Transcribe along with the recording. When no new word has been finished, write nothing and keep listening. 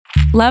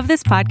Love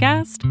this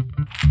podcast?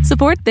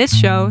 Support this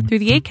show through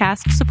the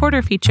Acast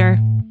supporter feature.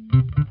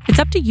 It's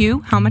up to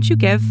you how much you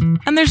give,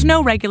 and there's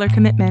no regular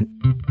commitment.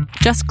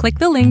 Just click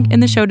the link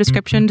in the show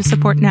description to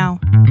support now.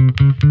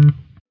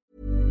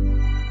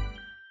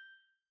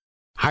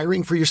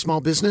 Hiring for your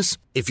small business?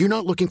 If you're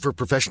not looking for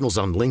professionals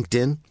on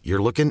LinkedIn,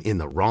 you're looking in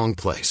the wrong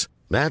place.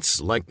 That's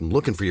like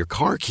looking for your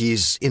car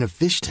keys in a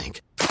fish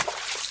tank.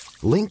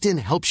 LinkedIn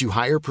helps you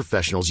hire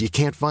professionals you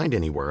can't find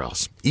anywhere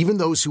else, even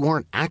those who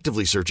aren't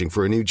actively searching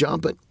for a new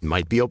job but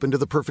might be open to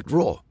the perfect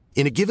role.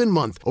 In a given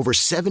month, over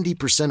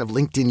 70% of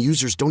LinkedIn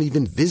users don't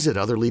even visit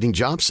other leading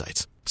job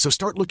sites. So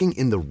start looking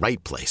in the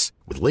right place.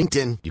 With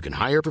LinkedIn, you can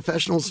hire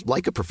professionals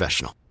like a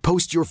professional.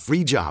 Post your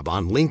free job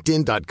on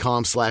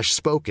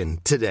linkedin.com/spoken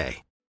today.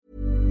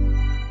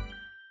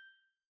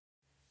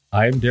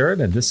 I'm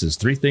Darren, and this is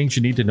 3 Things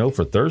You Need to Know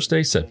for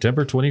Thursday,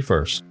 September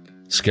 21st.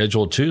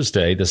 Scheduled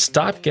Tuesday, the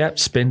stopgap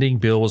spending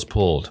bill was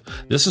pulled.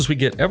 This as we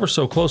get ever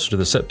so closer to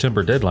the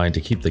September deadline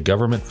to keep the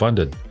government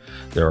funded.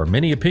 There are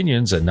many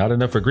opinions and not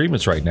enough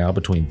agreements right now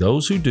between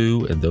those who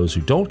do and those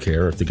who don't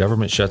care if the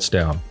government shuts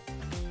down.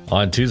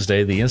 On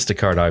Tuesday, the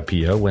Instacart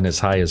IPO went as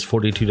high as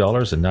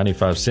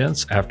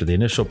 $42.95 after the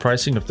initial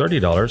pricing of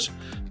 $30,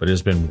 but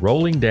has been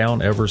rolling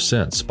down ever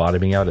since,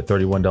 bottoming out at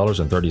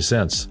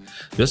 $31.30.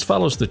 This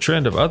follows the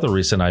trend of other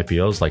recent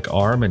IPOs like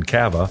ARM and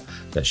Cava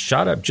that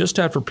shot up just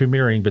after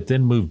premiering but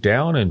then moved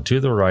down and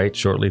to the right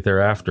shortly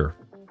thereafter.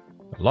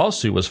 A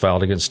lawsuit was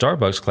filed against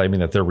Starbucks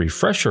claiming that their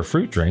refresher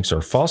fruit drinks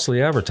are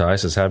falsely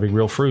advertised as having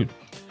real fruit.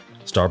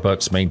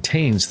 Starbucks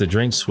maintains the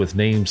drinks with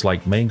names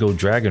like Mango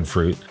Dragon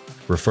Fruit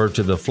refer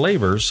to the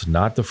flavors,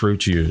 not the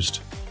fruits used.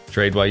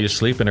 Trade while you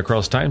sleep and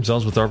across time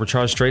zones with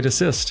Arbitrage Trade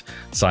Assist.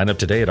 Sign up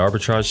today at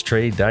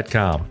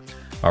arbitragetrade.com.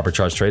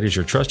 Arbitrage Trade is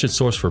your trusted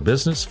source for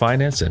business,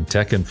 finance, and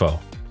tech info.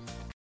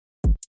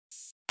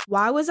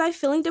 Why was I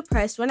feeling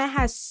depressed when I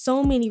had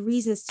so many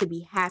reasons to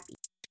be happy?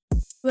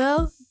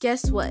 Well,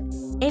 guess what?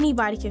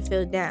 Anybody can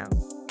feel down.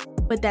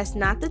 But that's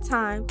not the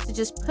time to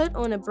just put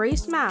on a brave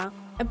smile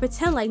and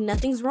pretend like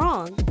nothing's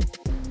wrong.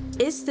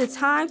 It's the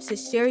time to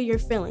share your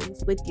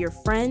feelings with your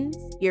friends,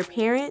 your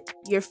parent,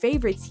 your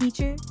favorite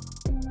teacher.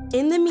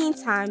 In the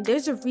meantime,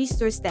 there's a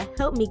resource that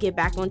helped me get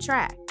back on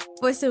track.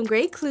 For some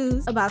great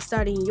clues about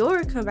starting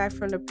your comeback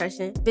from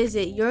depression,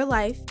 visit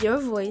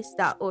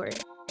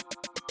yourlifeyourvoice.org.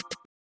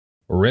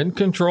 Rent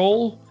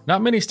control?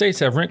 Not many states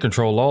have rent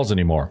control laws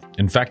anymore.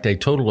 In fact, a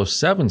total of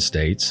 7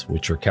 states,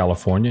 which are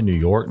California, New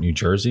York, New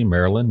Jersey,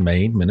 Maryland,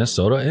 Maine,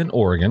 Minnesota, and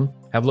Oregon,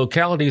 have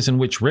localities in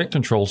which rent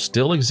control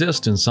still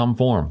exists in some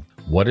form.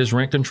 What is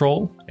rent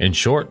control? In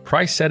short,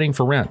 price setting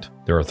for rent.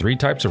 There are 3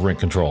 types of rent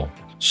control: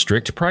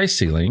 strict price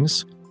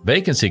ceilings,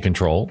 vacancy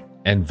control,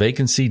 and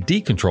vacancy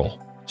decontrol.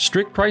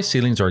 Strict price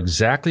ceilings are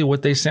exactly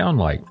what they sound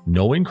like.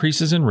 No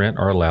increases in rent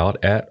are allowed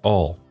at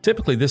all.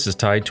 Typically, this is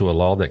tied to a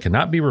law that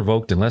cannot be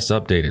revoked unless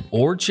updated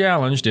or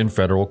challenged in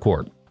federal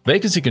court.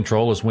 Vacancy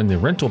control is when the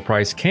rental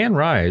price can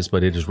rise,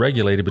 but it is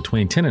regulated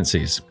between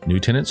tenancies. New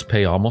tenants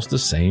pay almost the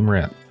same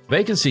rent.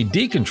 Vacancy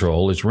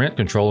decontrol is rent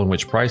control in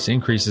which price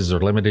increases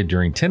are limited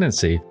during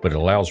tenancy, but it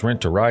allows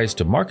rent to rise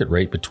to market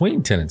rate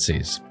between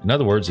tenancies. In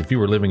other words, if you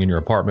were living in your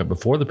apartment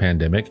before the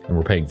pandemic and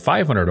were paying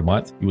 $500 a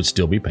month, you would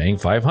still be paying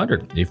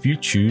 $500 if you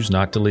choose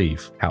not to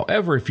leave.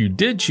 However, if you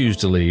did choose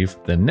to leave,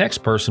 the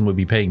next person would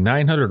be paying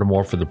 $900 or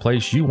more for the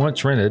place you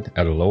once rented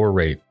at a lower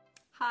rate.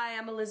 Hi,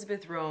 I'm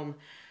Elizabeth Rome.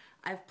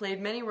 I've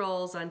played many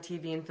roles on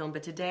TV and film,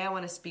 but today I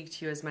want to speak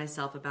to you as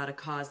myself about a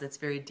cause that's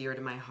very dear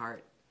to my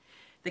heart.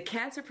 The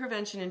Cancer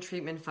Prevention and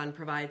Treatment Fund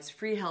provides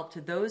free help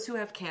to those who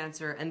have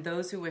cancer and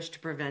those who wish to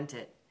prevent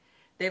it.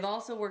 They've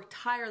also worked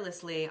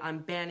tirelessly on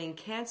banning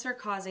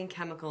cancer-causing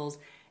chemicals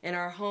in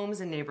our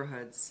homes and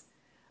neighborhoods.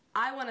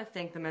 I want to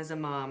thank them as a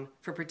mom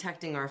for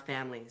protecting our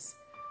families.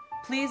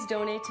 Please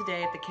donate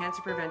today at the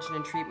Cancer Prevention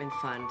and Treatment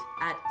Fund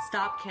at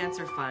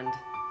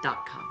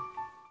stopcancerfund.com.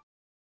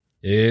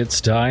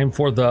 It's time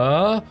for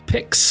the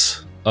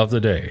picks of the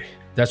day.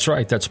 That's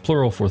right, that's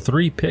plural for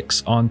 3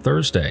 picks on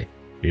Thursday.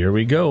 Here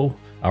we go.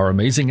 Our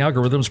amazing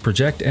algorithms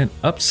project an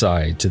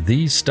upside to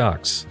these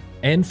stocks.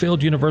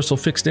 Anfield Universal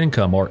Fixed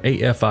Income, or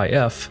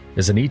AFIF,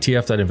 is an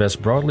ETF that invests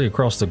broadly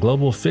across the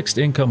global fixed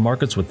income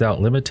markets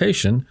without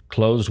limitation.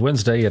 Closed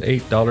Wednesday at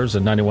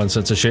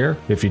 $8.91 a share,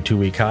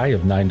 52-week high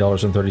of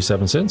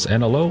 $9.37,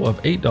 and a low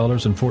of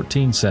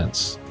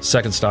 $8.14.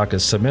 Second stock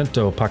is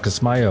Cemento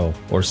Pacasmayo,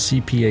 or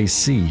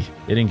CPAC.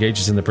 It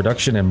engages in the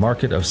production and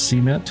market of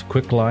cement,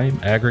 quicklime,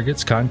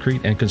 aggregates,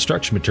 concrete, and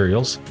construction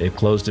materials. It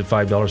closed at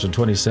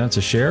 $5.20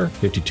 a share,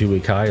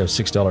 52-week high of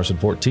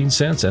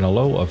 $6.14, and a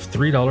low of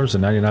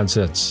 $3.99.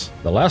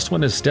 The last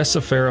one is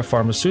Deciphera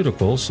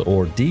Pharmaceuticals,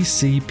 or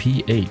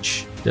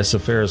DCPH.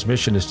 Deciphera's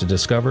mission is to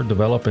discover,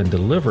 develop, and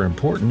deliver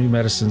important new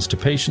medicines to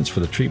patients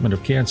for the treatment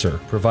of cancer,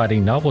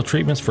 providing novel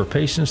treatments for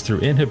patients through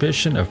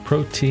inhibition of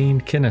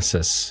protein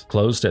kinesis.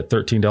 Closed at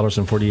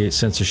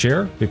 $13.48 a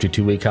share,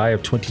 52-week high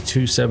of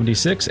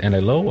 $22.76, and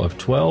a low of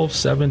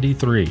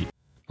 $12.73.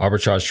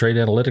 Arbitrage Trade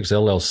Analytics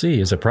LLC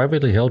is a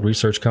privately held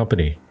research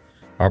company.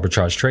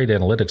 Arbitrage Trade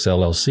Analytics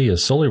LLC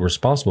is solely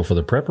responsible for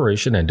the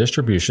preparation and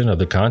distribution of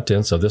the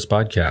contents of this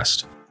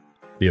podcast.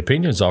 The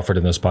opinions offered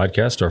in this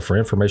podcast are for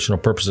informational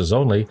purposes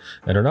only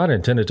and are not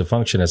intended to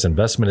function as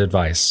investment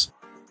advice.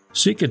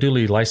 Seek a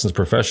duly licensed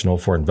professional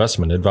for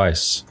investment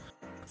advice.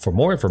 For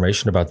more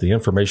information about the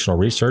informational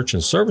research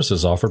and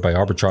services offered by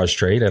Arbitrage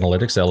Trade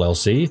Analytics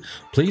LLC,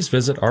 please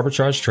visit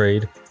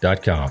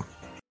arbitragetrade.com.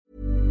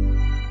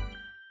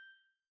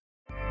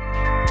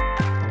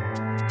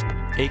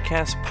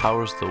 Acast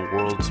powers the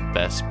world's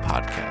best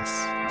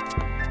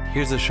podcasts.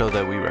 Here's a show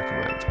that we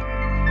recommend.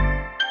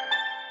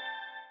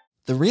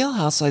 The Real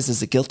Housewives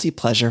is a guilty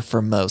pleasure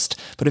for most,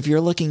 but if you're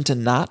looking to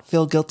not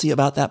feel guilty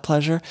about that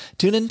pleasure,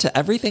 tune in to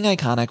Everything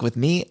Iconic with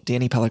me,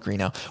 Danny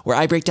Pellegrino, where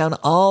I break down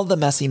all the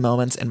messy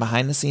moments and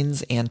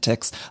behind-the-scenes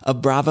antics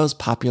of Bravo's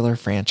popular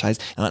franchise.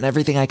 And on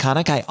Everything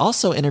Iconic, I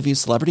also interview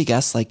celebrity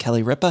guests like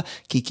Kelly Ripa,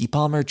 Keke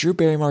Palmer, Drew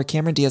Barrymore,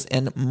 Cameron Diaz,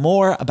 and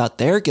more about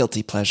their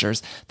guilty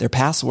pleasures, their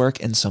past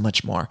work, and so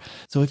much more.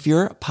 So if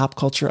you're pop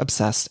culture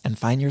obsessed and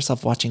find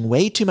yourself watching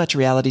way too much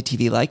reality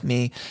TV like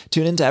me,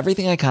 tune into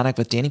Everything Iconic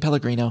with Danny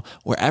Pellegrino,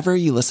 wherever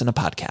you listen to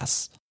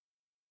podcasts.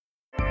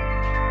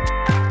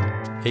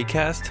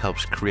 Acast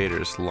helps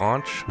creators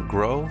launch,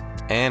 grow,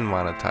 and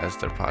monetize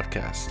their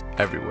podcasts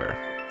everywhere.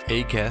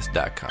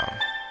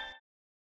 Acast.com.